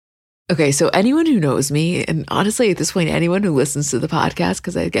Okay, so anyone who knows me, and honestly, at this point, anyone who listens to the podcast,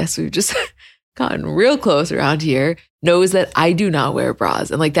 because I guess we've just gotten real close around here, knows that I do not wear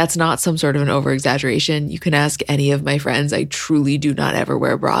bras. And like, that's not some sort of an over exaggeration. You can ask any of my friends. I truly do not ever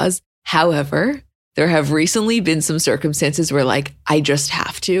wear bras. However, there have recently been some circumstances where like, I just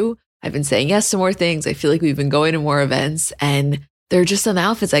have to. I've been saying yes to more things. I feel like we've been going to more events, and there are just some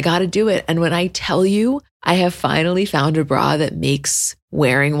outfits. I got to do it. And when I tell you, I have finally found a bra that makes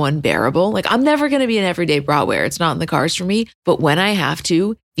wearing one bearable. Like, I'm never going to be an everyday bra wearer. It's not in the cards for me. But when I have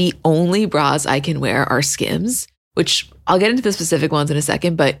to, the only bras I can wear are Skims, which I'll get into the specific ones in a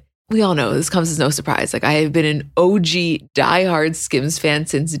second, but we all know this comes as no surprise. Like, I have been an OG diehard Skims fan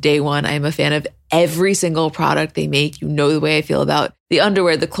since day one. I am a fan of every single product they make. You know the way I feel about the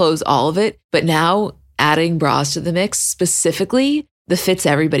underwear, the clothes, all of it. But now adding bras to the mix, specifically the Fits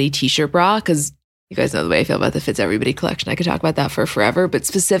Everybody t-shirt bra, because you guys know the way I feel about the Fits Everybody collection. I could talk about that for forever, but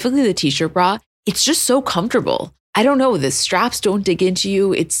specifically the t-shirt bra, it's just so comfortable. I don't know, the straps don't dig into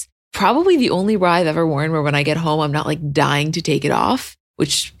you. It's probably the only bra I've ever worn where when I get home, I'm not like dying to take it off,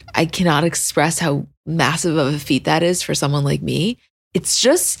 which I cannot express how massive of a feat that is for someone like me. It's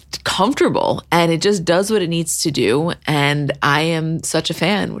just comfortable and it just does what it needs to do. And I am such a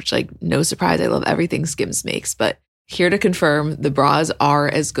fan, which like no surprise, I love everything Skims makes, but here to confirm the bras are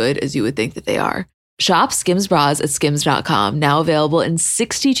as good as you would think that they are. Shop Skims bras at skims.com, now available in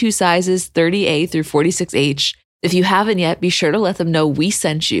 62 sizes, 30A through 46H. If you haven't yet, be sure to let them know we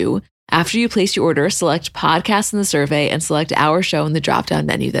sent you. After you place your order, select podcast in the survey and select our show in the drop-down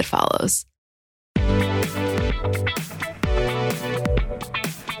menu that follows.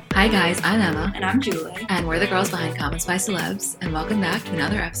 Hi guys, I'm Emma. And I'm Julie. And we're the girls behind Comments by Celebs. And welcome back to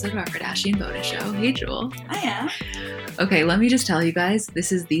another episode of our Kardashian bonus show. Hey, Jewel. Hiya. Okay, let me just tell you guys,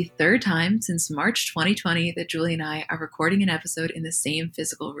 this is the third time since March 2020 that Julie and I are recording an episode in the same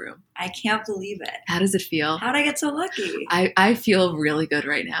physical room. I can't believe it. How does it feel? How'd I get so lucky? I feel really good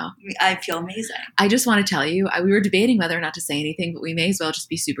right now. I feel amazing. I just want to tell you, we were debating whether or not to say anything, but we may as well just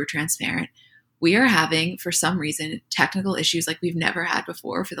be super transparent. We are having, for some reason, technical issues like we've never had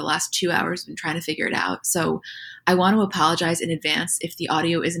before. For the last 2 hours, we've been trying to figure it out. So I want to apologize in advance if the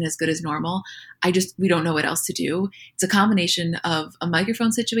audio isn't as good as normal. We don't know what else to do. It's a combination of a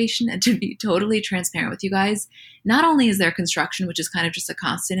microphone situation, and to be totally transparent with you guys, not only is there construction, which is kind of just a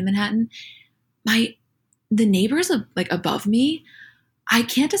constant in Manhattan, the neighbors like above me, I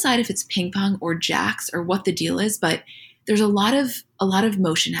can't decide if it's ping pong or jacks or what the deal is, but there's a lot of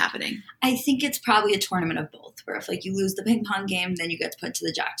motion happening. I think it's probably a tournament of both, where if like you lose the ping pong game, then you get to put to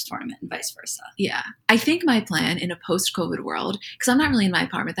the jacks tournament and vice versa. Yeah. I think my plan in a post-COVID world, because I'm not really in my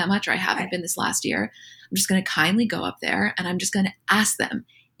apartment that much, or I haven't been this last year, I'm just going to kindly go up there and I'm just going to ask them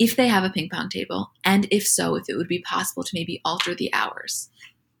if they have a ping pong table, and if so, if it would be possible to maybe alter the hours.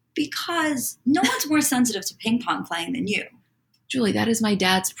 Because no one's more sensitive to ping pong playing than you. Julie, that is my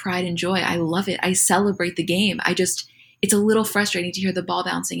dad's pride and joy. I love it. I celebrate the game. It's a little frustrating to hear the ball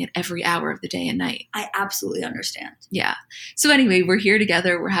bouncing at every hour of the day and night. I absolutely understand. Yeah. So anyway, we're here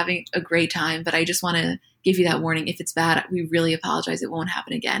together. We're having a great time, but I just want to give you that warning. If it's bad, we really apologize. It won't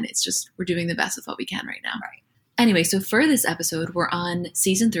happen again. It's just, we're doing the best with what we can right now. Right. Anyway, so for this episode, we're on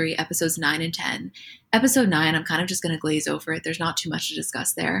season 3, episodes 9 and 10. Episode 9, I'm kind of just going to glaze over it. There's not too much to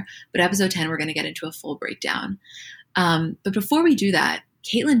discuss there. But episode 10, we're going to get into a full breakdown. But before we do that,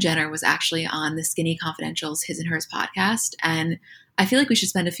 Caitlyn Jenner was actually on the Skinny Confidential's His and Hers podcast, and I feel like we should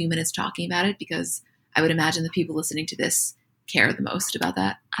spend a few minutes talking about it because I would imagine the people listening to this care the most about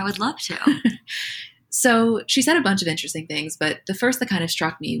that. I would love to. So she said a bunch of interesting things, but the first that kind of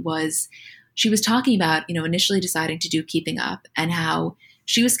struck me was she was talking about, initially deciding to do Keeping Up and how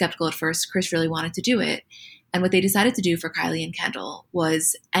she was skeptical at first. Kris really wanted to do it. And what they decided to do for Kylie and Kendall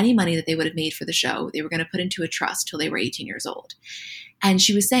was any money that they would have made for the show, they were going to put into a trust till they were 18 years old. And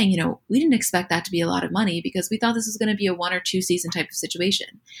she was saying, we didn't expect that to be a lot of money because we thought this was going to be a 1 or 2 season type of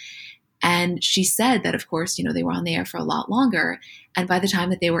situation. And she said that, of course, they were on the air for a lot longer. And by the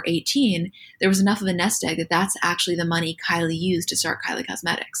time that they were 18, there was enough of a nest egg that that's actually the money Kylie used to start Kylie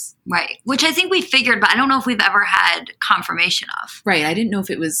Cosmetics. Right. Which I think we figured, but I don't know if we've ever had confirmation of. Right. I didn't know if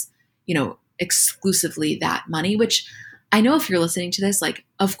it was, exclusively that money, which I know if you're listening to this, like,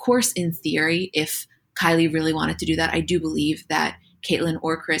 of course, in theory, if Kylie really wanted to do that, I do believe that Caitlyn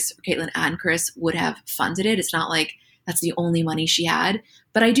and Kris would have funded it. It's not like that's the only money she had,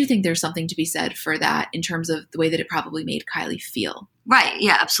 but I do think there's something to be said for that in terms of the way that it probably made Kylie feel. Right.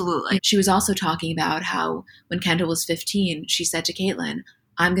 Yeah, absolutely. She was also talking about how when Kendall was 15, she said to Caitlyn,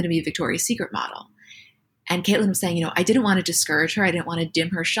 I'm going to be a Victoria's Secret model. And Caitlyn was saying, I didn't want to discourage her. I didn't want to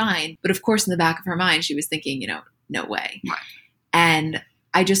dim her shine. But of course, in the back of her mind, she was thinking, no way. Right. And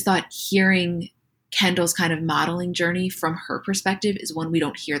I just thought hearing Kendall's kind of modeling journey from her perspective is one we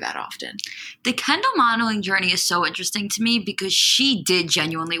don't hear that often. The Kendall modeling journey is so interesting to me because she did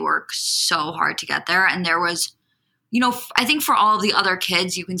genuinely work so hard to get there. And there was, I think for all of the other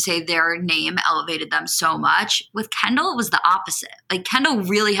kids, you can say their name elevated them so much. With Kendall, it was the opposite. Like, Kendall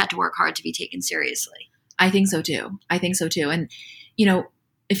really had to work hard to be taken seriously. I think so too. And,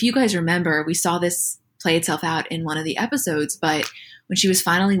 if you guys remember, we saw this play itself out in one of the episodes, but when she was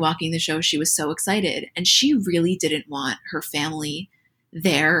finally walking the show, she was so excited, and she really didn't want her family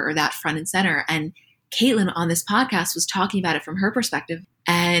there or that front and center. And Caitlyn on this podcast was talking about it from her perspective.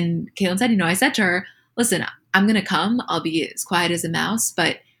 And Caitlyn said, I said to her, listen, I'm going to come. I'll be as quiet as a mouse.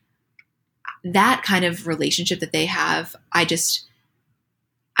 But that kind of relationship that they have, I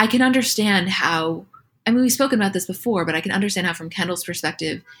can understand how, we've spoken about this before, but I can understand how from Kendall's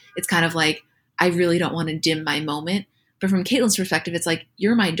perspective, it's kind of like, I really don't want to dim my moment. But from Caitlyn's perspective, it's like,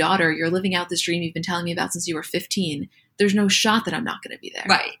 you're my daughter. You're living out this dream you've been telling me about since you were 15. There's no shot that I'm not going to be there.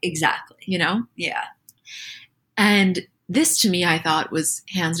 Right. Exactly. Yeah. And this, to me, I thought was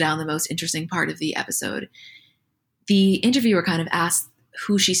hands down the most interesting part of the episode. The interviewer kind of asked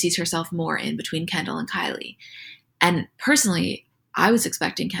who she sees herself more in between Kendall and Kylie. And personally, I was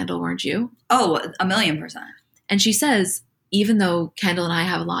expecting Kendall, weren't you? Oh, 1,000,000%. And she says, even though Kendall and I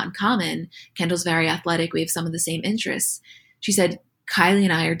have a lot in common, Kendall's very athletic, we have some of the same interests. She said, Kylie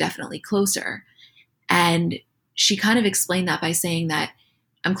and I are definitely closer. And she kind of explained that by saying that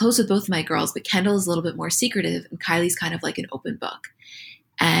I'm close with both of my girls, but Kendall is a little bit more secretive and Kylie's kind of like an open book.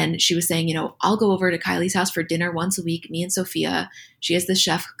 And she was saying, I'll go over to Kylie's house for dinner once a week, me and Sophia. She has the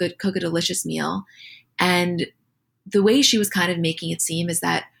chef cook a delicious meal. And the way she was kind of making it seem is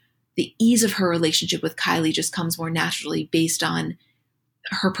that the ease of her relationship with Kylie just comes more naturally based on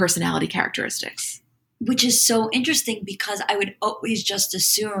her personality characteristics. Which is so interesting because I would always just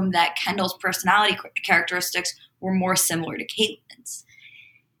assume that Kendall's personality characteristics were more similar to Caitlyn's.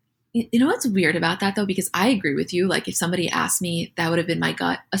 You know what's weird about that, though? Because I agree with you. Like, if somebody asked me, that would have been my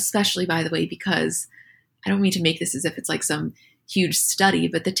gut, especially, by the way, because I don't mean to make this as if it's like some huge study,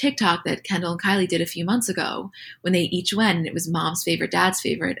 but the TikTok that Kendall and Kylie did a few months ago when they each went, and it was mom's favorite, dad's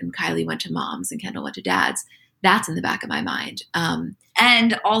favorite, and Kylie went to mom's and Kendall went to dad's, that's in the back of my mind.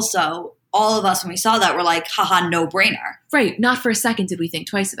 And also, all of us, when we saw that, were like, haha, no brainer. Right. Not for a second did we think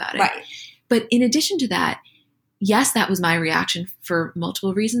twice about it. Right. But in addition to that, yes, that was my reaction for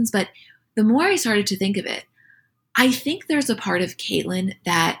multiple reasons. But the more I started to think of it, I think there's a part of Caitlyn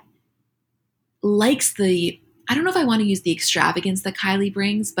that likes I don't know if I want to use the extravagance that Kylie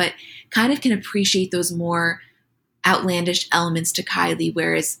brings, but kind of can appreciate those more outlandish elements to Kylie,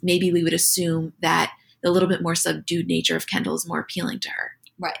 whereas maybe we would assume that the little bit more subdued nature of Kendall is more appealing to her.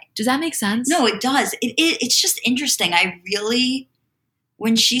 Right. Does that make sense? No, it does. It's just interesting.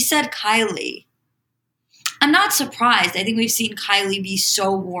 When she said Kylie, I'm not surprised. I think we've seen Kylie be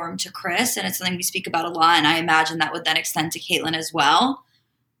so warm to Chris, and it's something we speak about a lot, and I imagine that would then extend to Caitlyn as well.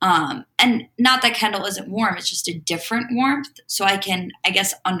 And not that Kendall isn't warm, it's just a different warmth. So I can, I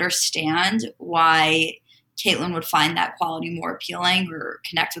guess, understand why Caitlyn would find that quality more appealing or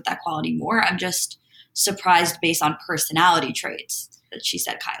connect with that quality more. I'm just surprised based on personality traits that she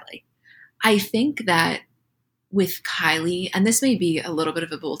said Kylie. I think that with Kylie, and this may be a little bit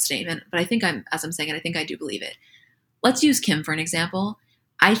of a bold statement, but I think as I'm saying it, I think I do believe it. Let's use Kim for an example.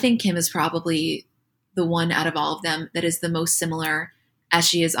 I think Kim is probably the one out of all of them that is the most similar as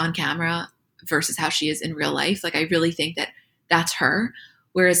she is on camera versus how she is in real life. Like, I really think that that's her.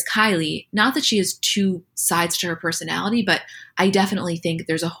 Whereas Kylie, not that she has two sides to her personality, but I definitely think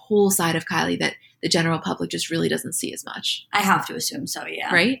there's a whole side of Kylie that the general public just really doesn't see as much. I have to assume so,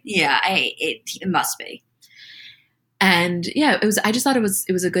 yeah. Right? Yeah, it must be. And yeah, I just thought it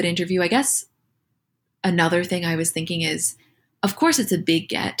was a good interview. I guess another thing I was thinking is, of course it's a big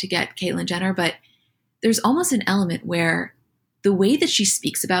get to get Caitlyn Jenner, but there's almost an element where the way that she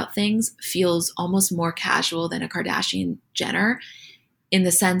speaks about things feels almost more casual than a Kardashian Jenner, in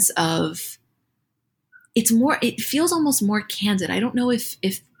the sense of it feels almost more candid. I don't know if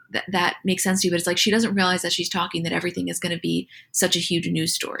that makes sense to you, but it's like she doesn't realize that she's talking that everything is going to be such a huge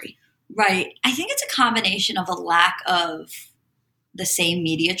news story. Right. I think it's a combination of a lack of the same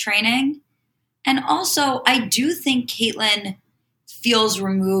media training. And also, I do think Caitlyn feels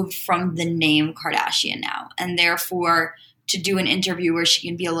removed from the name Kardashian now. And therefore, to do an interview where she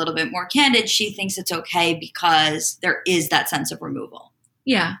can be a little bit more candid, she thinks it's okay because there is that sense of removal.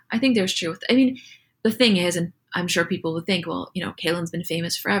 Yeah, I think there's truth. I mean, the thing is, and I'm sure people would think, well, Caitlyn's been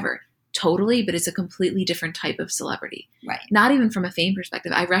famous forever. Totally, but it's a completely different type of celebrity. Right. Not even from a fame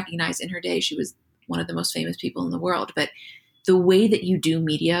perspective. I recognize in her day she was one of the most famous people in the world, but the way that you do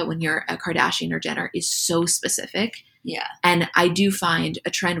media when you're a Kardashian or Jenner is so specific. Yeah. And I do find a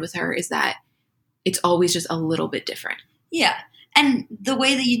trend with her is that it's always just a little bit different. Yeah. And the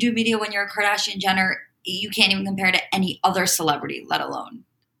way that you do media when you're a Kardashian Jenner, you can't even compare to any other celebrity, let alone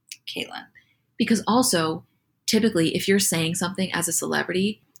Caitlyn. Because also, typically, if you're saying something as a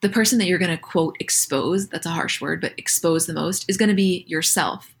celebrity, the person that you're going to, quote, expose, that's a harsh word, but expose the most, is going to be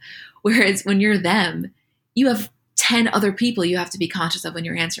yourself. Whereas when you're them, you have 10 other people you have to be conscious of when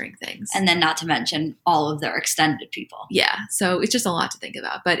you're answering things. And then not to mention all of their extended people. Yeah. So it's just a lot to think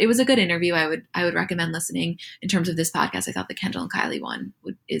about. But it was a good interview. I would recommend listening. In terms of this podcast, I thought the Kendall and Kylie one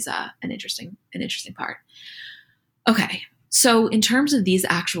is an interesting part. Okay. So in terms of these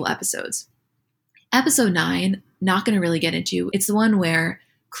actual episodes, episode 9, not going to really get into. It's the one where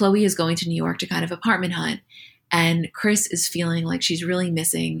Khloe is going to New York to kind of apartment hunt, and Kris is feeling like she's really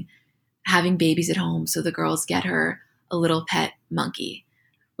missing having babies at home. So the girls get her a little pet monkey,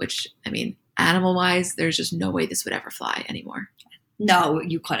 which, I mean, animal-wise, there's just no way this would ever fly anymore. No,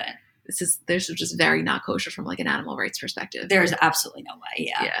 you couldn't. There's just very not kosher from like an animal rights perspective. There's absolutely no way.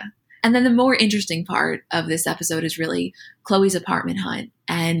 Yeah. Yeah. And then the more interesting part of this episode is really Khloe's apartment hunt.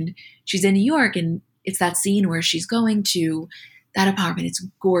 And she's in New York, and it's that scene where she's going to that apartment. It's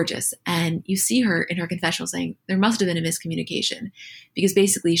gorgeous. And you see her in her confessional saying there must have been a miscommunication, because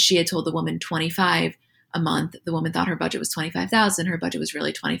basically she had told the woman $25 a month. The woman thought her budget was $25,000. Her budget was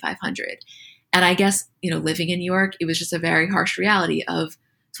really $2,500. And I guess, living in New York, it was just a very harsh reality of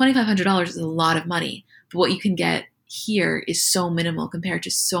 $2,500 is a lot of money. But what you can get here is so minimal compared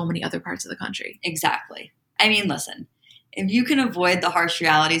to so many other parts of the country. Exactly. I mean, listen, if you can avoid the harsh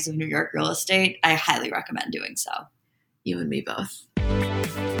realities of New York real estate, I highly recommend doing so. You and me both.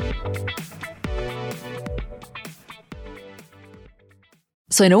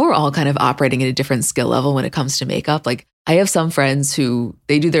 So I know we're all kind of operating at a different skill level when it comes to makeup. Like, I have some friends who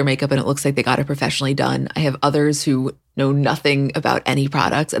they do their makeup and it looks like they got it professionally done. I have others who know nothing about any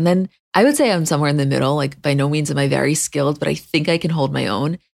products. And then I would say I'm somewhere in the middle. Like, by no means am I very skilled, but I think I can hold my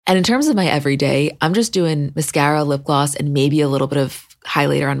own. And in terms of my everyday, I'm just doing mascara, lip gloss, and maybe a little bit of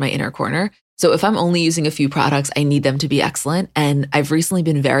highlighter on my inner corner. So if I'm only using a few products, I need them to be excellent. And I've recently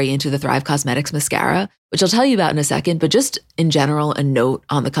been very into the Thrive Causemetics mascara, which I'll tell you about in a second. But just in general, a note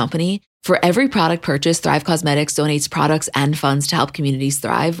on the company. For every product purchase, Thrive Causemetics donates products and funds to help communities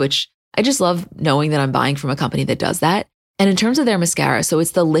thrive, which I just love knowing that I'm buying from a company that does that. And in terms of their mascara, so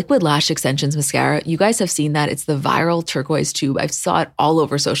it's the Liquid Lash Extensions mascara. You guys have seen that. It's the viral turquoise tube. I saw it all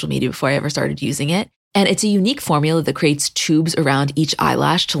over social media before I ever started using it. And it's a unique formula that creates tubes around each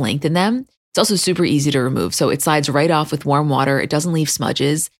eyelash to lengthen them. It's also super easy to remove. So it slides right off with warm water. It doesn't leave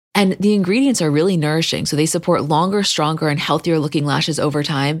smudges. And the ingredients are really nourishing. So they support longer, stronger, and healthier looking lashes over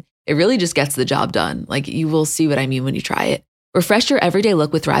time. It really just gets the job done. Like, you will see what I mean when you try it. Refresh your everyday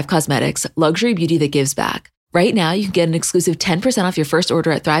look with Thrive Causemetics, luxury beauty that gives back. Right now, you can get an exclusive 10% off your first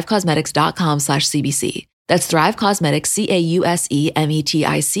order at thrivecausemetics.com/CBC. That's Thrive Causemetics,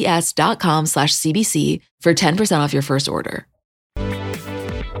 CAUSEMETICS.com/CBC for 10% off your first order.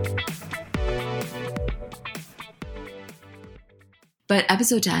 But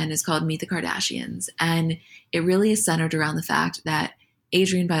episode 10 is called Meet the Kardashians, and it really is centered around the fact that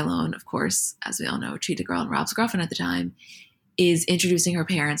Adrienne Bailon, of course, as we all know, Cheetah Girl and Rob's girlfriend at the time, is introducing her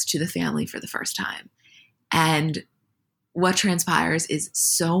parents to the family for the first time. And what transpires is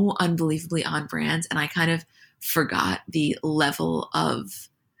so unbelievably on brand, and I kind of forgot the level of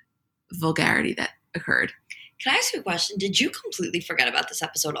vulgarity that occurred. Can I ask you a question? Did you completely forget about this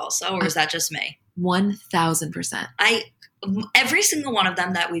episode also, or is that just me? 1,000%. Every single one of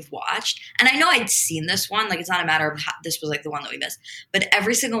them that we've watched, and I know I'd seen this one, like, it's not a matter of how, this was like the one that we missed, but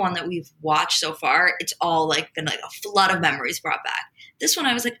every single one that we've watched so far, it's all like been like a flood of memories brought back. This one,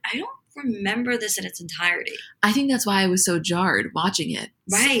 I was like, I don't remember this in its entirety. I think that's why I was so jarred watching it.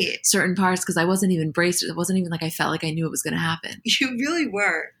 Right. Certain parts, because I wasn't even braced. It wasn't even like I felt like I knew it was going to happen. You really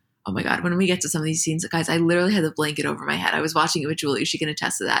were. Oh my God. When we get to some of these scenes, guys, I literally had the blanket over my head. I was watching it with Julie. She can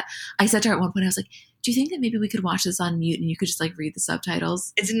attest to that. I said to her at one point, I was like, do you think that maybe we could watch this on mute and you could just like read the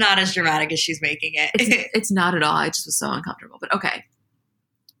subtitles? It's not as dramatic as she's making it. It's not at all. I just was so uncomfortable, but okay.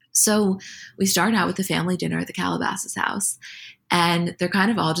 So we start out with the family dinner at the Calabasas house, and they're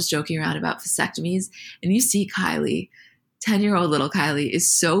kind of all just joking around about vasectomies. And you see Kylie, 10-year-old little Kylie, is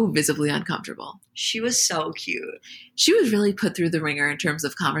so visibly uncomfortable. She was so cute. She was really put through the ringer in terms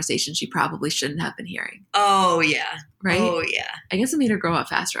of conversation she probably shouldn't have been hearing. Oh, yeah. Right? Oh, yeah. I guess it made her grow up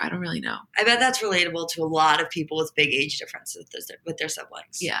faster. I don't really know. I bet that's relatable to a lot of people with big age differences with their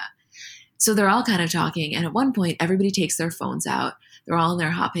siblings. Yeah. So they're all kind of talking. And at one point, everybody takes their phones out. They're all in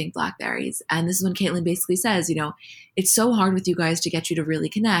their hot pink Blackberries. And this is when Caitlin basically says, it's so hard with you guys to get you to really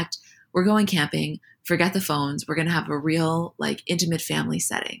connect. We're going camping. Forget the phones. We're going to have a real, intimate family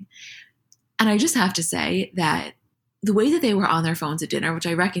setting. And I just have to say that the way that they were on their phones at dinner, which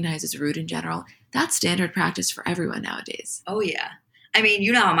I recognize is rude in general, that's standard practice for everyone nowadays. Oh, yeah. I mean,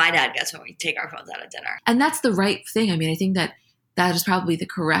 you know how my dad gets when we take our phones out at dinner. And that's the right thing. I mean, I think that is probably the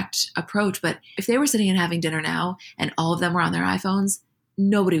correct approach. But if they were sitting and having dinner now and all of them were on their iPhones,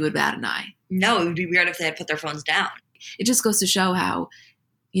 nobody would bat an eye. No, it would be weird if they had put their phones down. It just goes to show how,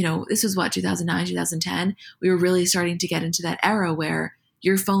 this was 2009, 2010. We were really starting to get into that era where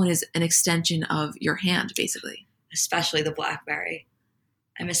your phone is an extension of your hand, basically. Especially the BlackBerry.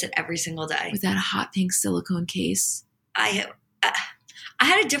 I miss it every single day. With that hot pink silicone case. I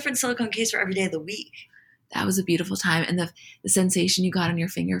had a different silicone case for every day of the week. That was a beautiful time. And the sensation you got on your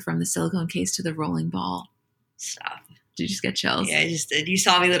finger from the silicone case to the rolling ball. Stop. Did you just get chills? Yeah, I just did. You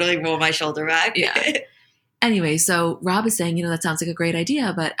saw me literally roll my shoulder back. Yeah. Anyway, so Rob is saying, that sounds like a great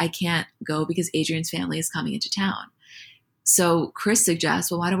idea, but I can't go because Adrian's family is coming into town. So Chris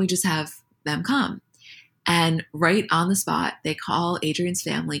suggests, well, why don't we just have them come? And right on the spot, they call Adrian's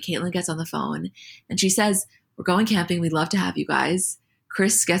family. Caitlin gets on the phone and she says, we're going camping. We'd love to have you guys.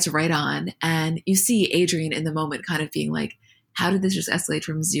 Chris gets right on. And you see Adrian in the moment kind of being like, how did this just escalate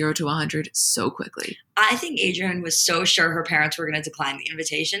from 0 to 100 so quickly? I think Adrian was so sure her parents were going to decline the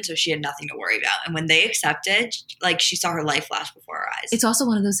invitation, so she had nothing to worry about. And when they accepted, she saw her life flash before her eyes. It's also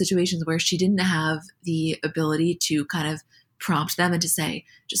one of those situations where she didn't have the ability to kind of prompt them and to say,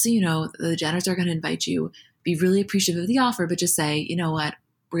 just so you know, the Jenners are going to invite you, be really appreciative of the offer, but just say, you know what,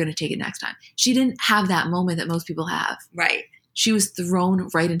 we're going to take it next time. She didn't have that moment that most people have. Right. She was thrown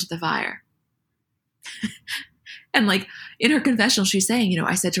right into the fire. And in her confessional, she's saying,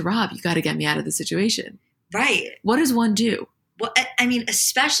 I said to Rob, you got to get me out of this situation. Right. What does one do? Well, I mean,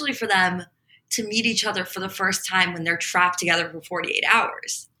 especially for them to meet each other for the first time when they're trapped together for 48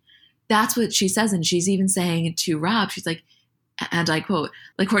 hours. That's what she says. And she's even saying to Rob, she's like, and I quote,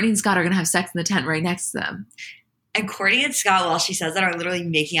 Courtney and Scott are going to have sex in the tent right next to them. And Courtney and Scott, while she says that, are literally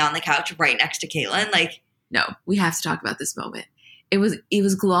making out on the couch right next to Caitlin. No, we have to talk about this moment. It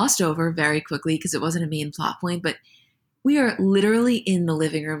was glossed over very quickly because it wasn't a main plot point, but we are literally in the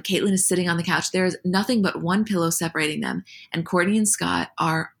living room. Caitlin is sitting on the couch. There's nothing but one pillow separating them. And Courtney and Scott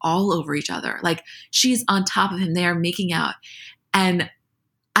are all over each other. She's on top of him. They are making out. And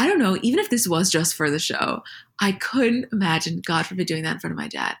I don't know, even if this was just for the show, I couldn't imagine, God forbid, doing that in front of my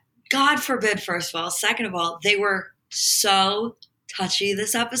dad. God forbid, first of all. Second of all, they were so touchy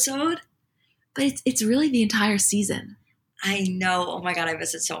this episode. But it's really the entire season. I know. Oh my God, I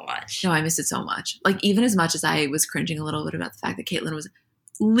miss it so much. No, I miss it so much. Even as much as I was cringing a little bit about the fact that Caitlin was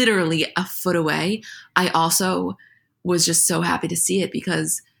literally a foot away, I also was just so happy to see it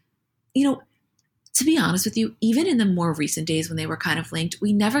because, to be honest with you, even in the more recent days when they were kind of linked,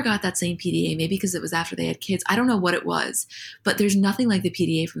 we never got that same PDA, maybe because it was after they had kids. I don't know what it was, but there's nothing like the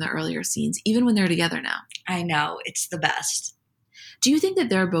PDA from the earlier scenes, even when they're together now. I know. It's the best. Do you think that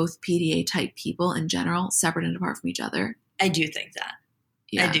they're both PDA type people in general, separate and apart from each other? I do think that.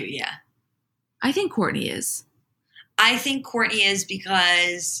 Yeah. I do, yeah. I think Courtney is. I think Courtney is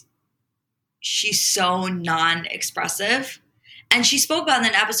because she's so non-expressive. And she spoke about in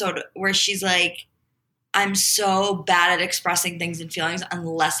an episode where she's like, I'm so bad at expressing things and feelings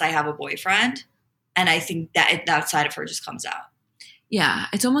unless I have a boyfriend. And I think that side of her just comes out. Yeah.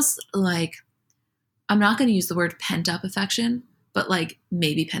 It's almost like, I'm not going to use the word pent-up affection, but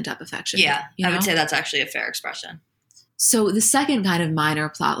maybe pent-up affection. Yeah. I would say that's actually a fair expression. So the second kind of minor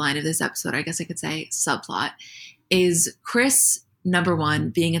plot line of this episode, I guess I could say subplot, is Chris, number one,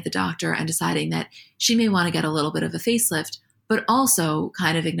 being at the doctor and deciding that she may want to get a little bit of a facelift, but also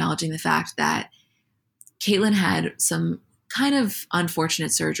kind of acknowledging the fact that Caitlin had some kind of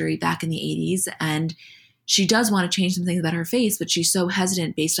unfortunate surgery back in the 80s, and she does want to change some things about her face, but she's so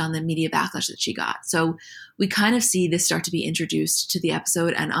hesitant based on the media backlash that she got. So we kind of see this start to be introduced to the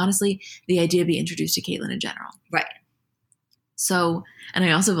episode, and honestly, the idea of being introduced to Caitlin in general. Right. So, and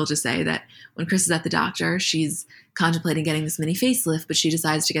I also will just say that when Chris is at the doctor, she's contemplating getting this mini facelift, but she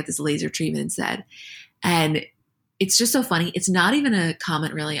decides to get this laser treatment instead. And it's just so funny. It's not even a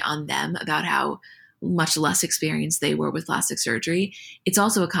comment really on them about how much less experienced they were with plastic surgery. It's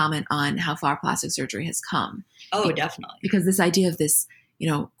also a comment on how far plastic surgery has come. Oh, definitely. Because this idea of this,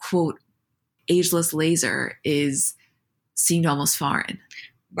 quote, ageless laser seemed almost foreign.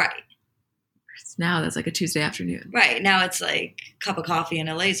 Right. Now that's like a Tuesday afternoon. Right. Now it's like a cup of coffee and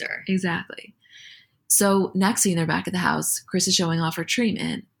a laser. Exactly. So next scene, they're back at the house. Chris is showing off her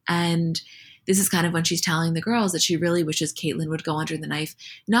treatment. And this is kind of when she's telling the girls that she really wishes Caitlyn would go under the knife,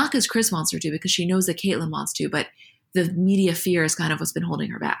 not because Chris wants her to, because she knows that Caitlyn wants to, but the media fear is kind of what's been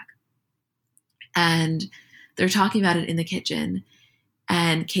holding her back. And they're talking about it in the kitchen.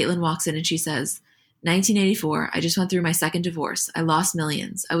 And Caitlyn walks in and she says, 1984, I just went through my second divorce. I lost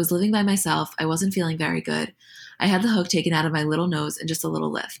millions. I was living by myself. I wasn't feeling very good. I had the hook taken out of my little nose and just a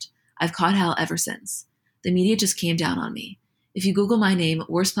little lift. I've caught hell ever since. The media just came down on me. If you Google my name,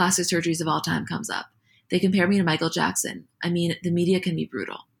 worst plastic surgeries of all time comes up. They compare me to Michael Jackson. I mean, the media can be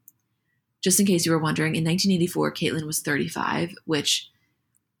brutal. Just in case you were wondering, in 1984, Caitlyn was 35, which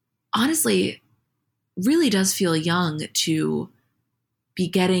honestly really does feel young to be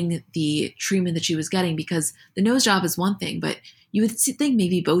getting the treatment that she was getting, because the nose job is one thing, but you would think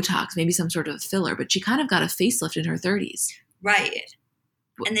maybe Botox, maybe some sort of filler, but she kind of got a facelift in her 30s. Right.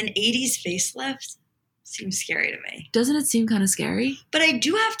 And then 80s facelift seems scary to me. Doesn't it seem kind of scary? But I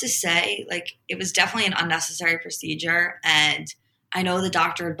do have to say, like, it was definitely an unnecessary procedure. And I know the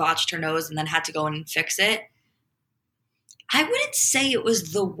doctor had botched her nose and then had to go in and fix it. I wouldn't say it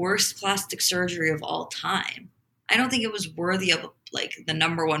was the worst plastic surgery of all time. I don't think it was worthy of like the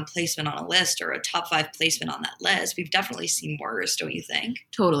number one placement on a list or a top 5 placement on that list. We've definitely seen worse, don't you think?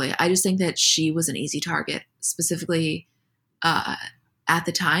 Totally. I just think that she was an easy target, specifically at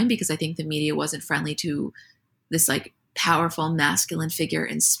the time, because I think the media wasn't friendly to this like powerful masculine figure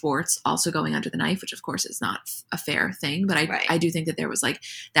in sports also going under the knife, which of course is not a fair thing. But I do think that there was like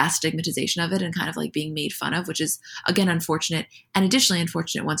that stigmatization of it and kind of like being made fun of, which is again unfortunate, and additionally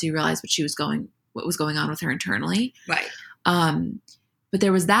unfortunate once you realize what was going on with her internally. Right. But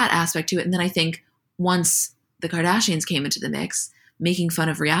there was that aspect to it. And then I think once the Kardashians came into the mix, making fun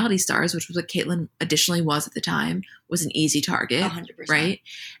of reality stars, which was what Caitlyn additionally was at the time, was an easy target. 100%. Right?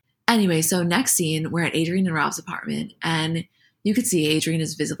 Anyway, so next scene, we're at Adrienne and Rob's apartment, and you could see Adrienne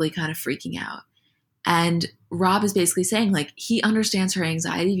is visibly kind of freaking out. And Rob is basically saying, like, he understands her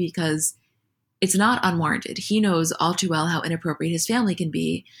anxiety because it's not unwarranted. He knows all too well how inappropriate his family can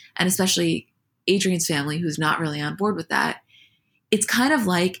be, and especially Adrienne's family, who's not really on board with that. It's kind of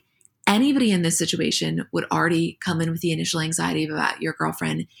like anybody in this situation would already come in with the initial anxiety about your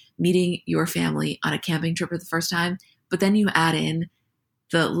girlfriend meeting your family on a camping trip for the first time, but then you add in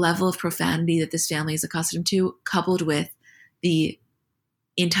the level of profanity that this family is accustomed to, coupled with the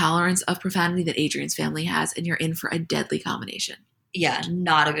intolerance of profanity that Adrienne's family has, and you're in for a deadly combination. Yeah,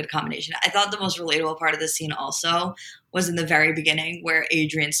 not a good combination. I thought the most relatable part of the scene also was in the very beginning where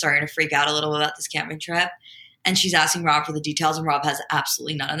Adrienne's starting to freak out a little about this camping trip. And she's asking Rob for the details, and Rob has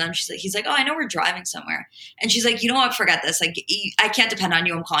absolutely none of them. He's like, oh, I know we're driving somewhere. And she's like, you know what? Forget this. Like, I can't depend on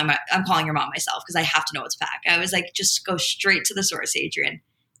you. I'm calling your mom myself because I have to know what's back. I was like, just go straight to the source, Adrienne.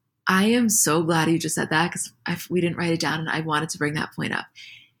 I am so glad you just said that because we didn't write it down, and I wanted to bring that point up.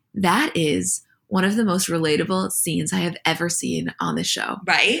 That is one of the most relatable scenes I have ever seen on this show.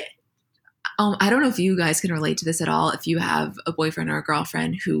 Right? I don't know if you guys can relate to this at all. If you have a boyfriend or a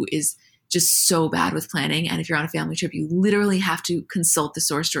girlfriend who is just so bad with planning, and if you're on a family trip, you literally have to consult the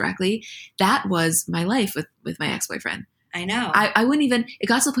source directly. That was my life with my ex-boyfriend. I know. I wouldn't even, it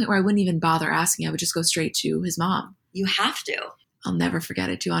got to the point where I wouldn't even bother asking. I would just go straight to his mom. You have to. I'll never forget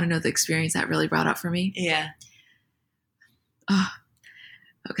it. Do you want to know the experience that really brought up for me? Yeah. Oh,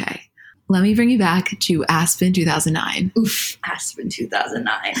 okay. Let me bring you back to Aspen 2009. Oof, Aspen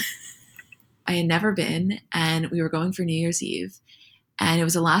 2009. I had never been, and we were going for New Year's Eve. And it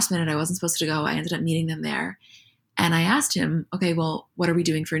was the last minute. I wasn't supposed to go. I ended up meeting them there. And I asked him, okay, well, what are we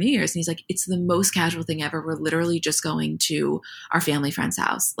doing for New Year's? And he's like, it's the most casual thing ever. We're literally just going to our family friend's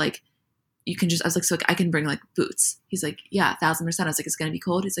house. Like, you can just, I was like, so I can bring like boots. He's like, yeah, 1,000%. I was like, it's going to be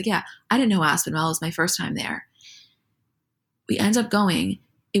cold. He's like, yeah, I didn't know Aspen well. It was my first time there. We ended up going.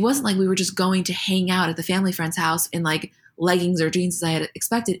 It wasn't like we were just going to hang out at the family friend's house in like leggings or jeans as I had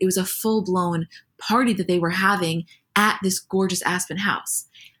expected. It was a full-blown party that they were having at this gorgeous Aspen house.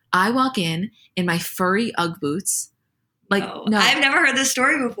 I walk in my furry Ugg boots. Like, no, I've never heard this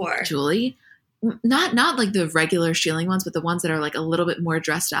story before. Julie, not like the regular shearling ones, but the ones that are like a little bit more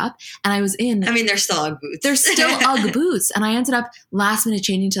dressed up. And I was in. I mean, they're still Ugg boots. They're still Ugg boots. And I ended up last minute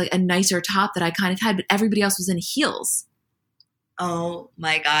changing to like a nicer top that I kind of had, but everybody else was in heels. Oh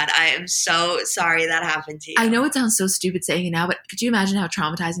my God. I am so sorry that happened to you. I know it sounds so stupid saying it now, but could you imagine how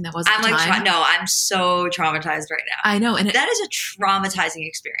traumatizing that was at the time? No, I'm so traumatized right now. I know. And that is a traumatizing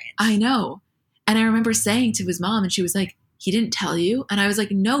experience. I know. And I remember saying to his mom, and she was like, he didn't tell you? And I was like,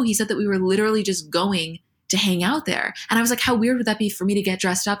 no, he said that we were literally just going to hang out there. And I was like, how weird would that be for me to get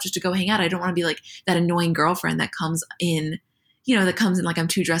dressed up just to go hang out? I don't want to be like that annoying girlfriend that comes in, like I'm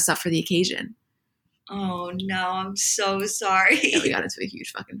too dressed up for the occasion. Oh, no. I'm so sorry. Yeah, we got into a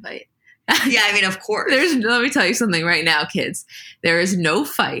huge fucking fight. Yeah, I mean, of course. Let me tell you something right now, kids. There is no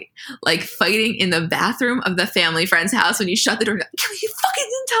fight like fighting in the bathroom of the family friend's house when you shut the door. You fucking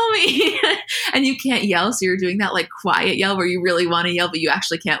didn't tell me. And you can't yell. So you're doing that like quiet yell where you really want to yell, but you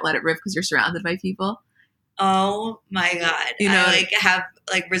actually can't let it rip because you're surrounded by people. Oh my God. You know, I have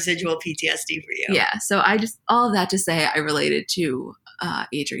residual PTSD for you. Yeah. So all of that to say, I related to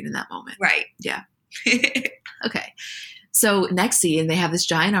Adrienne in that moment. Right. Yeah. Okay. So next scene, they have this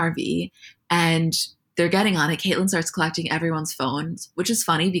giant RV and they're getting on it. Caitlin starts collecting everyone's phones, which is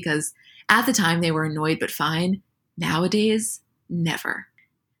funny because at the time they were annoyed but fine. Nowadays, never.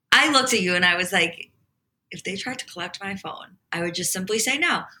 I looked at you and I was like, if they tried to collect my phone, I would just simply say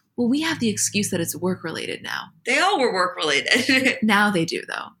no. Well, we have the excuse that it's work related now. They all were work related. Now they do,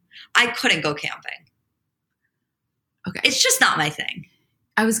 though. I couldn't go camping. Okay. It's just not my thing.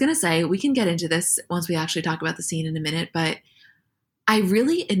 I was going to say, we can get into this once we actually talk about the scene in a minute, but I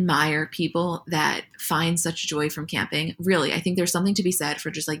really admire people that find such joy from camping. Really, I think there's something to be said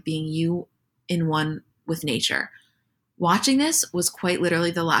for just like being you in one with nature. Watching this was quite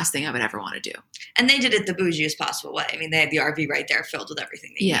literally the last thing I would ever want to do. And they did it the bougiest possible way. I mean, they had the RV right there filled with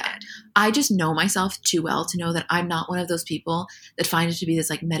everything they needed. I just know myself too well to know that I'm not one of those people that find it to be this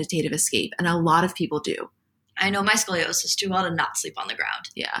like meditative escape. And a lot of people do. I know my scoliosis too well to not sleep on the ground.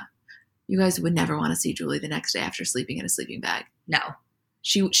 Yeah. You guys would never want to see Julie the next day after sleeping in a sleeping bag. No.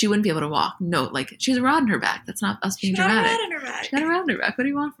 She wouldn't be able to walk. No, like she has a rod in her back. That's not us being dramatic. She got a rod in her back. She got a rod in her back. What do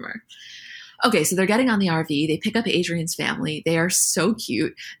you want from her? Okay, so they're getting on the RV. They pick up Adrienne's family. They are so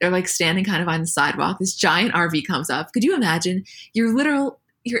cute. They're like standing kind of on the sidewalk. This giant RV comes up. Could you imagine your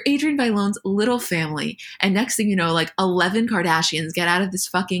Adrienne Bailon's little family, and next thing you know, like 11 Kardashians get out of this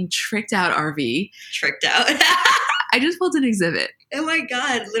fucking tricked out RV. Tricked out. I just pulled an exhibit. Oh my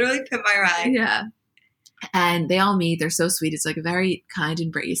God, literally Pimp My Ride. Yeah. And they all meet. They're so sweet. It's like a very kind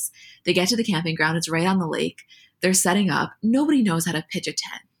embrace. They get to the camping ground. It's right on the lake. They're setting up. Nobody knows how to pitch a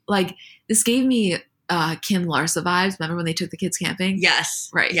tent. Like, this gave me Kim Larsa vibes. Remember when they took the kids camping? Yes.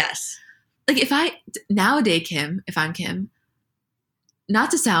 Right. Yes. Like, nowadays Kim, if I'm Kim, not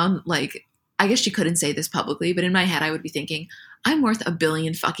to sound like, I guess she couldn't say this publicly, but in my head I would be thinking, I'm worth $1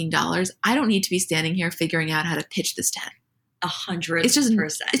 billion fucking dollars. I don't need to be standing here figuring out how to pitch this tent. 100%. It's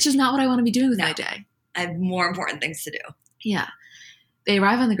just not what I want to be doing with my day. I have more important things to do. Yeah. They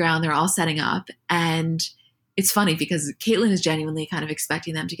arrive on the ground. They're all setting up. And it's funny because Caitlin is genuinely kind of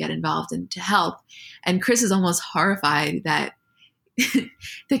expecting them to get involved and to help. And Chris is almost horrified that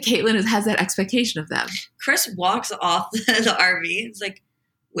Caitlin has that expectation of them. Chris walks off the RV. It's like,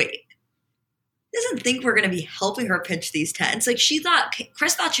 wait, doesn't think we're going to be helping her pitch these tents. Like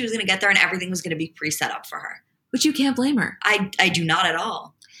Chris thought she was going to get there and everything was going to be pre-set up for her. But you can't blame her. I do not at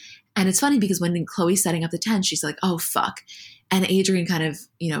all. And it's funny because when Chloe's setting up the tent, she's like, oh, fuck. And Adrienne kind of,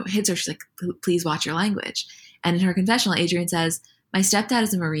 hits her. She's like, please watch your language. And in her confessional, Adrienne says, my stepdad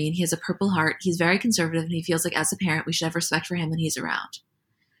is a Marine. He has a Purple Heart. He's very conservative. And he feels like as a parent, we should have respect for him when he's around.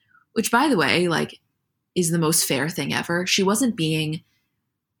 Which, by the way, like, is the most fair thing ever. She wasn't being,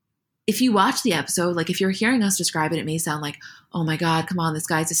 if you watch the episode, like if you're hearing us describe it, it may sound like, oh my God, come on, this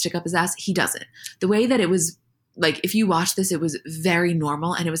guy's to stick up his ass. He doesn't. The way that it was, like, if you watch this, it was very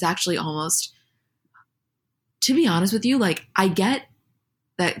normal. And it was actually almost, to be honest with you, like, I get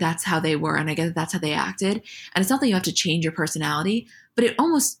that that's how they were. And I get that that's how they acted. And it's not that you have to change your personality, but it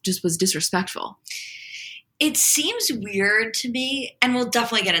almost just was disrespectful. It seems weird to me. And we'll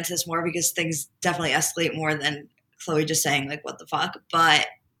definitely get into this more because things definitely escalate more than Chloe just saying, like, what the fuck? But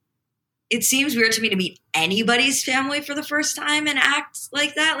it seems weird to me to meet anybody's family for the first time and act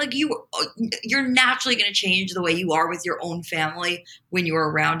like that. Like you're naturally going to change the way you are with your own family when you're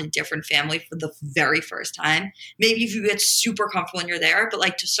around a different family for the very first time. Maybe if you get super comfortable and you're there, but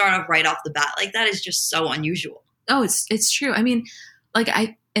like to start off right off the bat like that is just so unusual. Oh, it's true. I mean, like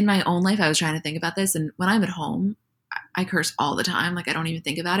in my own life, I was trying to think about this, and when I'm at home, I curse all the time. Like I don't even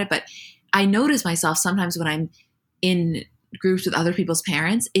think about it, but I notice myself sometimes when I'm in groups with other people's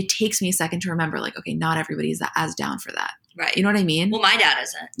parents, it takes me a second to remember, like, okay, not everybody is as down for that. Right. You know what I mean? Well, my dad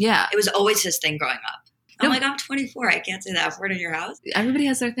isn't. Yeah. It was always his thing growing up. I'm 24. I can't say that F word in your house. Everybody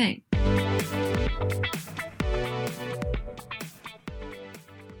has their thing.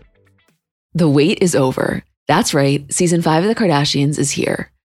 The wait is over. That's right. Season 5 of The Kardashians is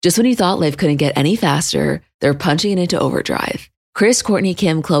here. Just when you thought life couldn't get any faster, they're punching it into overdrive. Kris, Kourtney,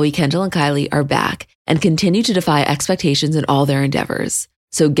 Kim, Khloe, Kendall, and Kylie are back and continue to defy expectations in all their endeavors.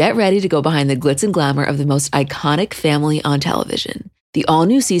 So get ready to go behind the glitz and glamour of the most iconic family on television. The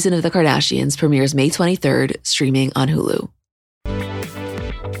all-new season of The Kardashians premieres May 23rd, streaming on Hulu.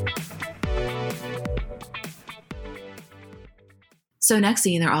 So next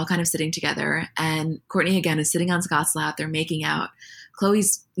scene, they're all kind of sitting together, and Courtney again is sitting on Scott's lap. They're making out.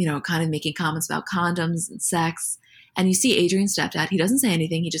 Chloe's, kind of making comments about condoms and sex. And you see Adrian's stepdad. He doesn't say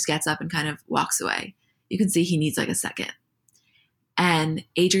anything. He just gets up and kind of walks away. You can see he needs like a second. And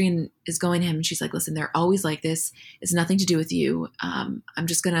Adrian is going to him and she's like, listen, they're always like this. It's nothing to do with you.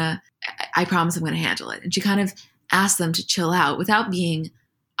 I promise I'm going to handle it. And she kind of asked them to chill out without being,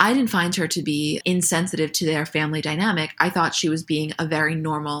 I didn't find her to be insensitive to their family dynamic. I thought she was being a very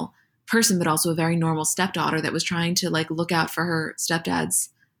normal person, but also a very normal stepdaughter that was trying to like look out for her stepdad's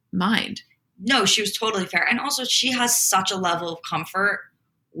mind. No, she was totally fair. And also she has such a level of comfort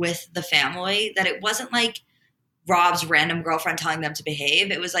with the family that it wasn't like Rob's random girlfriend telling them to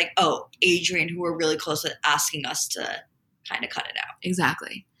behave. It was like, oh, Adrian, who we're really close with, asking us to kind of cut it out.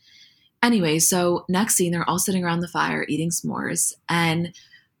 Exactly. Anyway, so next scene, they're all sitting around the fire eating s'mores, and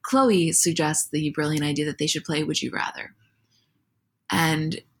Chloe suggests the brilliant idea that they should play Would You Rather.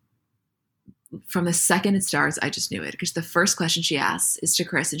 And from the second it starts, I just knew it, because the first question she asks is to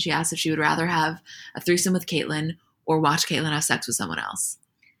Chris, and she asks if she would rather have a threesome with Caitlyn or watch Caitlyn have sex with someone else.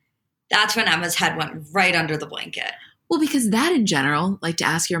 That's when Emma's head went right under the blanket. Well, because that in general, like to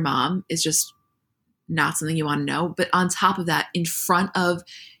ask your mom is just not something you want to know. But on top of that, in front of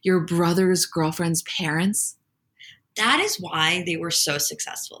your brother's girlfriend's parents. That is why they were so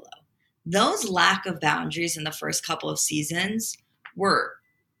successful, though. Those lack of boundaries in the first couple of seasons were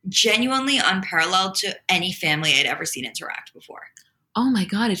genuinely unparalleled to any family I'd ever seen interact before. Oh my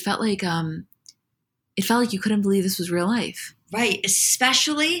God. It felt like you couldn't believe this was real life. Right.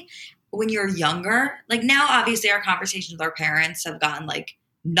 Especially when you're younger. Like now, obviously our conversations with our parents have gotten like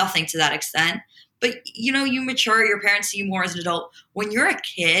nothing to that extent, but you mature, your parents see you more as an adult. When you're a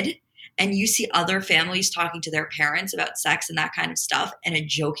kid and you see other families talking to their parents about sex and that kind of stuff in a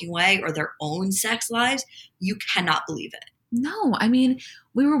joking way, or their own sex lives, you cannot believe it. No, I mean,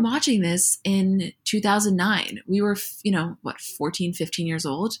 we were watching this in 2009. We were, 14, 15 years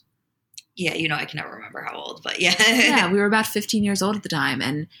old. Yeah, I can never remember how old, but yeah. Yeah, we were about 15 years old at the time.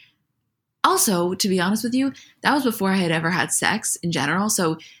 And also, to be honest with you, that was before I had ever had sex in general.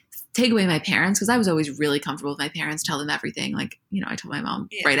 So take away my parents, because I was always really comfortable with my parents, tell them everything. Like, I told my mom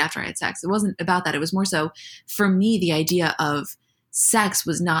right after I had sex. It wasn't about that. It was more so, for me, the idea of sex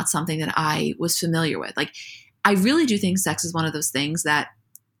was not something that I was familiar with. Like, I really do think sex is one of those things that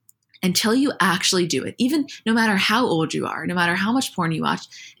until you actually do it, even no matter how old you are, no matter how much porn you watch,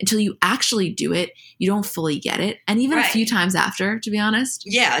 until you actually do it, you don't fully get it. And even a few times after, to be honest.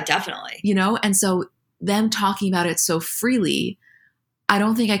 Yeah, definitely. And so them talking about it so freely, I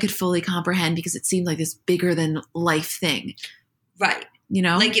don't think I could fully comprehend, because it seemed like this bigger than life thing. Right.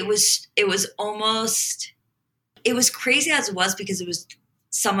 Like it was crazy as it was, because it was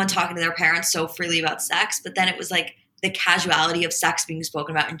someone talking to their parents so freely about sex, but then it was like the casuality of sex being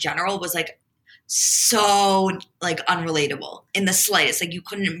spoken about in general was like so like unrelatable in the slightest. Like you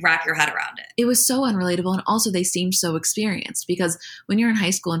couldn't wrap your head around it. It was so unrelatable. And also they seemed so experienced, because when you're in high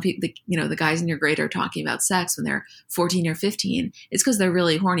school and the guys in your grade are talking about sex when they're 14 or 15, it's because they're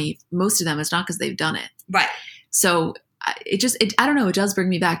really horny. Most of them, it's not because they've done it. Right. So I don't know. It does bring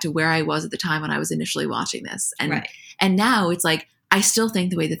me back to where I was at the time when I was initially watching this. And now it's like, I still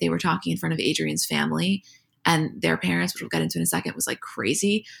think the way that they were talking in front of Adrian's family and their parents, which we'll get into in a second, was like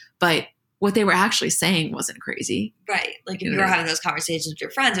crazy. But what they were actually saying wasn't crazy. Right. Like if you were having those conversations with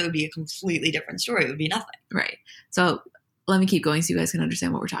your friends, it would be a completely different story. It would be nothing. Right. So let me keep going so you guys can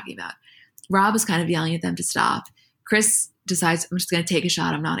understand what we're talking about. Rob is kind of yelling at them to stop. Chris decides, I'm just going to take a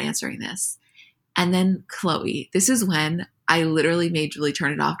shot. I'm not answering this. And then Chloe, this is when I literally made Julie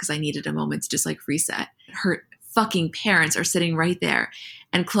turn it off, because I needed a moment to just like reset. Her fucking parents are sitting right there.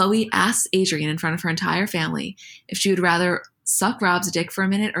 And Chloe asks Adrian in front of her entire family if she would rather suck Rob's dick for a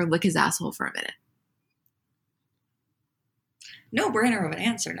minute or lick his asshole for a minute. No brainer of an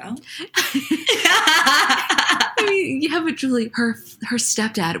answer, no? I mean, yeah, but Julie, her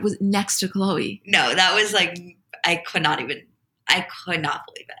stepdad was next to Chloe. No, that was like, I could not believe it.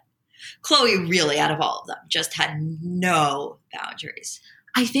 Chloe really, out of all of them, just had no boundaries.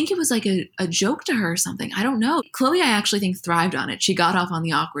 I think it was like a joke to her or something. I don't know. Chloe, I actually think, thrived on it. She got off on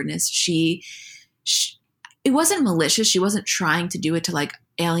the awkwardness. She it wasn't malicious. She wasn't trying to do it to like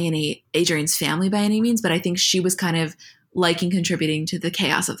alienate Adrian's family by any means, but I think she was kind of liking contributing to the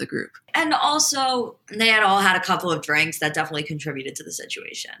chaos of the group. And also, they had all had a couple of drinks that definitely contributed to the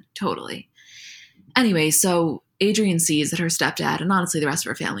situation. Totally. Anyway, so Adrian sees that her stepdad, and honestly the rest of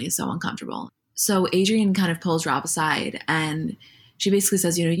her family, is so uncomfortable. So Adrian kind of pulls Rob aside, and she basically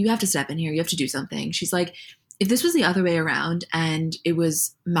says, you have to step in here. You have to do something. She's like, if this was the other way around and it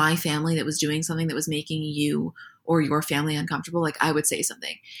was my family that was doing something that was making you or your family uncomfortable, like I would say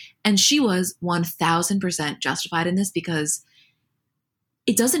something. And she was 1000% justified in this because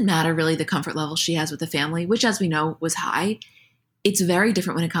it doesn't matter really the comfort level she has with the family, which as we know was high. It's very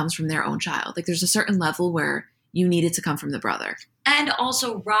different when it comes from their own child. Like there's a certain level where you need it to come from the brother. And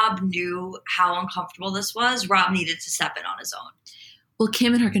also Rob knew how uncomfortable this was. Rob needed to step in on his own. Well,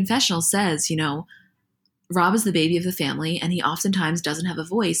 Kim in her confessional says, Rob is the baby of the family and he oftentimes doesn't have a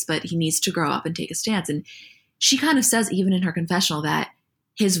voice, but he needs to grow up and take a stance. And she kind of says even in her confessional that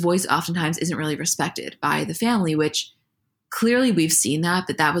his voice oftentimes isn't really respected by the family, which clearly we've seen that,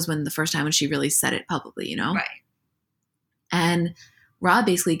 but that was the first time when she really said it publicly, Right. And Rob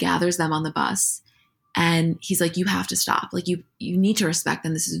basically gathers them on the bus and he's like, you have to stop. Like you need to respect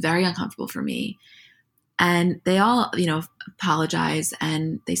them. This is very uncomfortable for me. And they all, apologize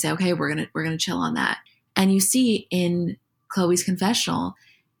and they say, okay, we're going to chill on that. And you see in Chloe's confessional,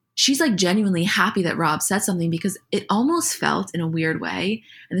 she's like genuinely happy that Rob said something because it almost felt in a weird way.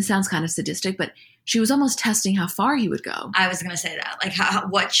 And this sounds kind of sadistic, but she was almost testing how far he would go. I was going to say that.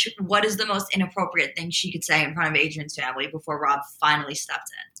 Like, what is the most inappropriate thing she could say in front of Adrian's family before Rob finally stepped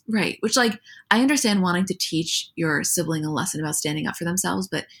in? Right. Which, I understand wanting to teach your sibling a lesson about standing up for themselves,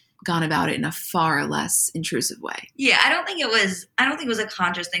 but gone about it in a far less intrusive way. Yeah, I don't think it was a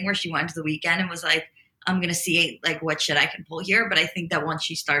conscious thing where she went to the weekend and was like, I'm going to see what shit I can pull here. But I think that once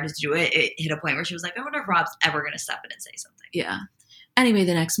she started to do it, it hit a point where she was like, I wonder if Rob's ever going to step in and say something. Yeah. Anyway,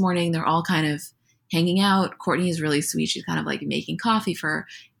 the next morning, they're all kind of hanging out. Courtney is really sweet. She's kind of making coffee for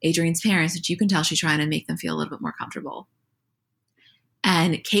Adrian's parents, which you can tell she's trying to make them feel a little bit more comfortable.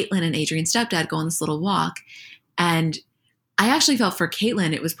 And Caitlin and Adrian's stepdad go on this little walk. And I actually felt for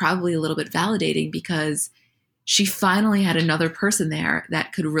Caitlin, it was probably a little bit validating because she finally had another person there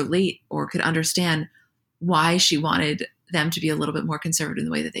that could relate or could understand why she wanted them to be a little bit more conservative in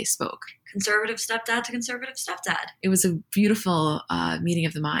the way that they spoke. Conservative stepdad to conservative stepdad. It was a beautiful meeting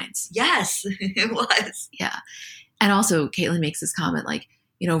of the minds. Yes, it was. Yeah. And also Caitlin makes this comment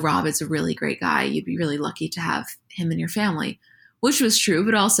Rob is a really great guy. You'd be really lucky to have him in your family, which was true.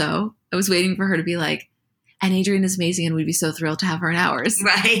 But also I was waiting for her to be like, and Adrian is amazing and we'd be so thrilled to have her in ours.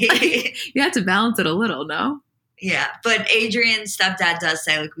 Right. You have to balance it a little, no? Yeah. But Adrian's stepdad does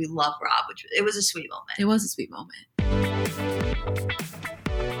say we love Rob, which it was a sweet moment. It was a sweet moment.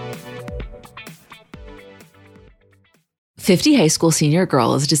 50 high school senior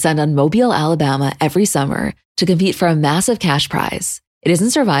girls descend on Mobile, Alabama every summer to compete for a massive cash prize. It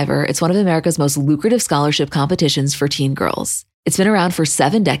isn't Survivor. It's one of America's most lucrative scholarship competitions for teen girls. It's been around for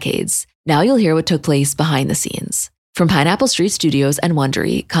 7 decades. Now you'll hear what took place behind the scenes. From Pineapple Street Studios and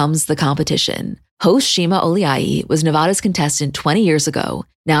Wondery comes The Competition. Host Shima Oliai was Nevada's contestant 20 years ago.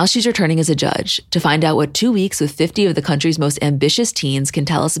 Now she's returning as a judge to find out what 2 weeks with 50 of the country's most ambitious teens can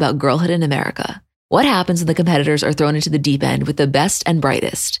tell us about girlhood in America. What happens when the competitors are thrown into the deep end with the best and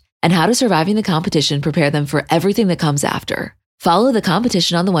brightest? And how does surviving the competition prepare them for everything that comes after? Follow The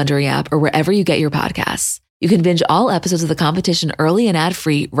Competition on the Wondery app or wherever you get your podcasts. You can binge all episodes of The Competition early and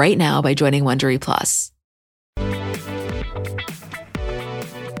ad-free right now by joining Wondery Plus.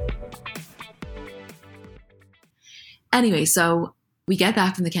 Anyway, so we get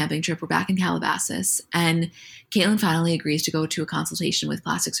back from the camping trip. We're back in Calabasas, and Caitlin finally agrees to go to a consultation with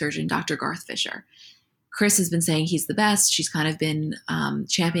plastic surgeon Dr. Garth Fisher. Chris has been saying he's the best. She's kind of been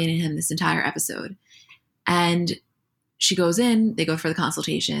championing him this entire episode. And she goes in, they go for the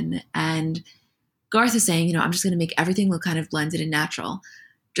consultation, and Garth is saying, I'm just going to make everything look kind of blended and natural.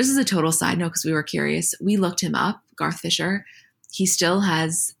 Just as a total side note, because we were curious, we looked him up, Garth Fisher. He still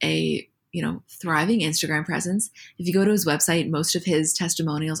has a thriving Instagram presence. If you go to his website, most of his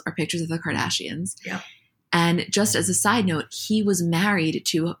testimonials are pictures of the Kardashians. Yeah. And just as a side note, he was married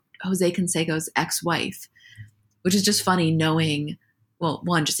to Jose Canseco's ex-wife, which is just funny knowing, well,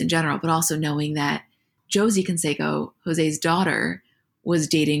 one, just in general, but also knowing that Josie Canseco, Jose's daughter, was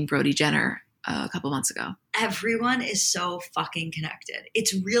dating Brody Jenner a couple months ago. Everyone is so fucking connected.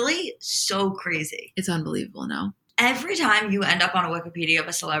 It's really so crazy. It's unbelievable, no? Every time you end up on a Wikipedia of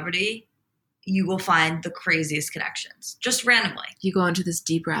a celebrity, you will find the craziest connections, just randomly. You go into this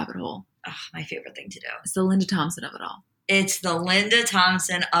deep rabbit hole. Ugh, my favorite thing to do. It's the Linda Thompson of it all. It's the Linda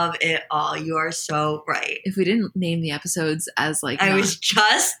Thompson of it all. You are so right. If we didn't name the episodes as I was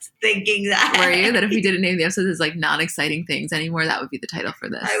just thinking that. Were you? That if we didn't name the episodes as non-exciting things anymore, that would be the title for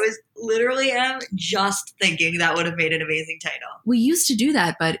this. I was literally just thinking that would have made an amazing title. We used to do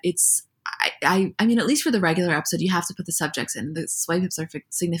that, but it's, I mean, at least for the regular episode, you have to put the subjects in. The swipe ups are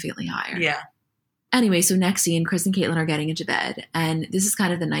significantly higher. Yeah. Anyway, so next scene, Chris and Caitlin are getting into bed. And this is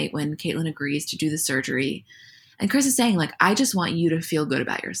kind of the night when Caitlin agrees to do the surgery. And Chris is saying, I just want you to feel good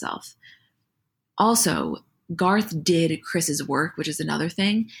about yourself. Also, Garth did Chris's work, which is another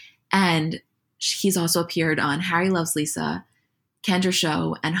thing. And he's also appeared on Harry Loves Lisa, Kendra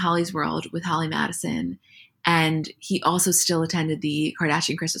Show, and Holly's World with Holly Madison. And he also still attended the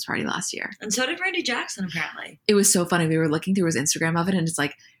Kardashian Christmas party last year. And so did Randy Jackson, apparently. It was so funny. We were looking through his Instagram of it, and it's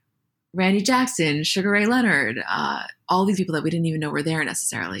like Randy Jackson, Sugar Ray Leonard, all these people that we didn't even know were there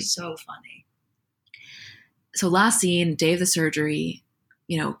necessarily. So funny. So last scene, day of the surgery,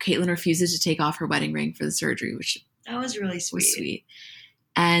 Caitlyn refuses to take off her wedding ring for the surgery, which that was really sweet. Was sweet.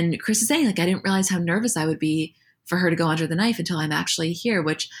 And Chris is saying, I didn't realize how nervous I would be for her to go under the knife until I'm actually here,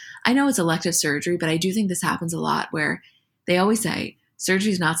 which I know it's elective surgery, but I do think this happens a lot where they always say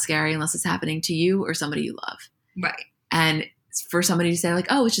surgery is not scary unless it's happening to you or somebody you love. Right. And for somebody to say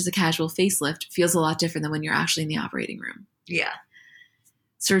it's just a casual facelift feels a lot different than when you're actually in the operating room. Yeah.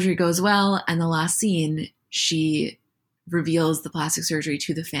 Surgery goes well. And the last scene, she reveals the plastic surgery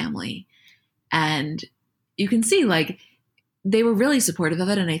to the family. And you can see they were really supportive of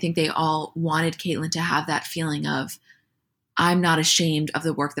it. And I think they all wanted Caitlyn to have that feeling of, I'm not ashamed of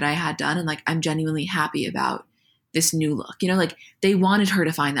the work that I had done. And I'm genuinely happy about this new look. They wanted her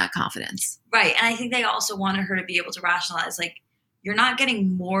to find that confidence. Right. And I think they also wanted her to be able to rationalize, you're not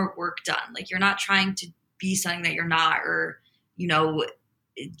getting more work done. You're not trying to be something that you're not, or,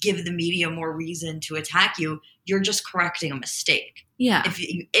 give the media more reason to attack you. You're just correcting a mistake. Yeah.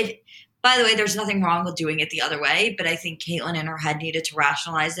 If by the way, there's nothing wrong with doing it the other way, but I think Caitlyn in her head needed to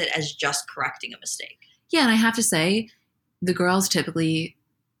rationalize it as just correcting a mistake. Yeah. And I have to say, the girls typically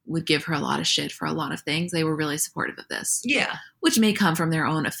would give her a lot of shit for a lot of things. They were really supportive of this. Yeah. Which may come from their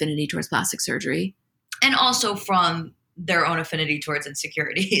own affinity towards plastic surgery. And also from their own affinity towards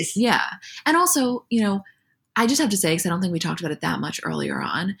insecurities. Yeah. And also, I just have to say, because I don't think we talked about it that much earlier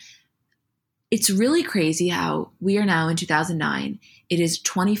on, it's really crazy how we are now in 2009. It is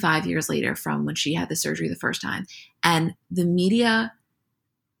 25 years later from when she had the surgery the first time. And the media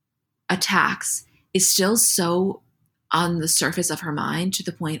attacks is still so on the surface of her mind to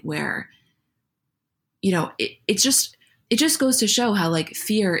the point where, it just goes to show how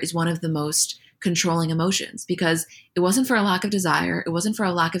fear is one of the most controlling emotions, because it wasn't for a lack of desire. It wasn't for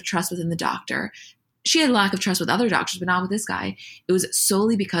a lack of trust within the doctor. She had a lack of trust with other doctors, but not with this guy. It was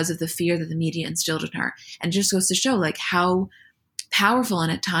solely because of the fear that the media instilled in her. And it just goes to show how powerful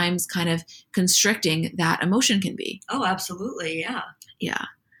and at times kind of constricting that emotion can be. Oh, absolutely. Yeah. Yeah.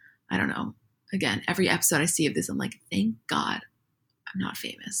 I don't know. Again, every episode I see of this, I'm like, thank God I'm not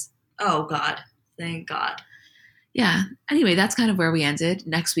famous. Oh, God. Thank God. Yeah. Anyway, that's kind of where we ended.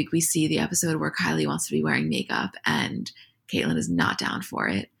 Next week, we see the episode where Kylie wants to be wearing makeup and Caitlyn is not down for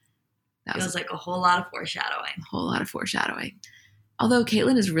it. That feels like a whole lot of foreshadowing. A whole lot of foreshadowing. Although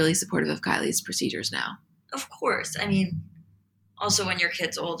Caitlyn is really supportive of Kylie's procedures now. Of course. I mean, also when your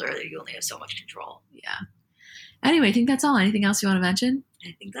kid's older, you only have so much control. Yeah. Anyway, I think that's all. Anything else you want to mention?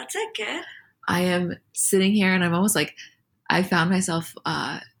 I think that's it, kid. I am sitting here and I'm almost I found myself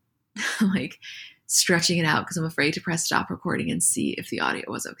stretching it out because I'm afraid to press stop recording and see if the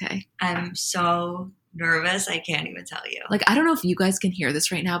audio was okay. I'm so nervous. I can't even tell you. I don't know if you guys can hear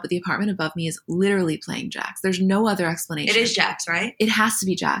this right now, but the apartment above me is literally playing Jax. There's no other explanation. It is Jax, right? It has to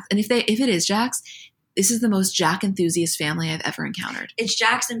be Jax. And if it is Jax, this is the most Jack enthusiast family I've ever encountered. It's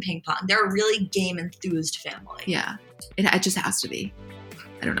Jax and ping pong. They're a really game enthused family. Yeah. It just has to be.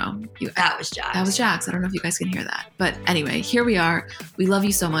 I don't know. That was Jax. That was Jax. I don't know if you guys can hear that. But anyway, here we are. We love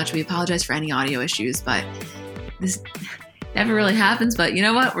you so much. We apologize for any audio issues, but this never really happens. But you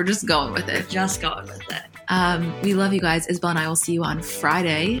know what? We're just going with it. Just going with it. We love you guys. Isabel and I will see you on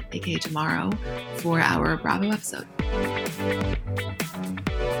Friday, aka tomorrow, for our Bravo episode.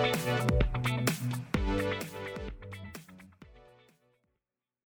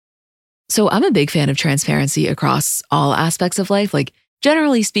 So I'm a big fan of transparency across all aspects of life.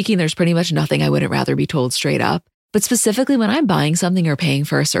 Generally speaking, there's pretty much nothing I wouldn't rather be told straight up. But specifically when I'm buying something or paying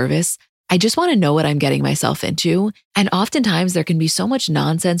for a service, I just want to know what I'm getting myself into. And oftentimes there can be so much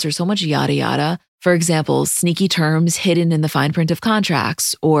nonsense or so much yada yada. For example, sneaky terms hidden in the fine print of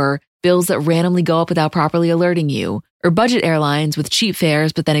contracts, or bills that randomly go up without properly alerting you, or budget airlines with cheap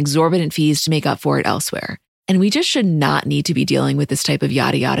fares but then exorbitant fees to make up for it elsewhere. And we just should not need to be dealing with this type of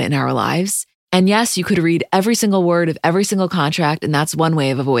yada yada in our lives. And yes, you could read every single word of every single contract, and that's one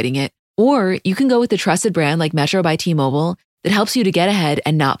way of avoiding it. Or you can go with a trusted brand like Metro by T-Mobile that helps you to get ahead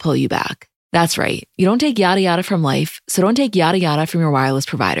and not pull you back. That's right. You don't take yada yada from life, so don't take yada yada from your wireless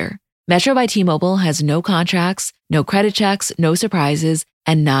provider. Metro by T-Mobile has no contracts, no credit checks, no surprises,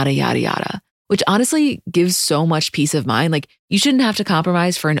 and nada yada yada, which honestly gives so much peace of mind. You shouldn't have to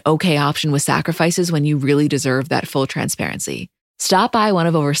compromise for an okay option with sacrifices when you really deserve that full transparency. Stop by one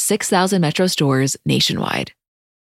of over 6,000 Metro stores nationwide.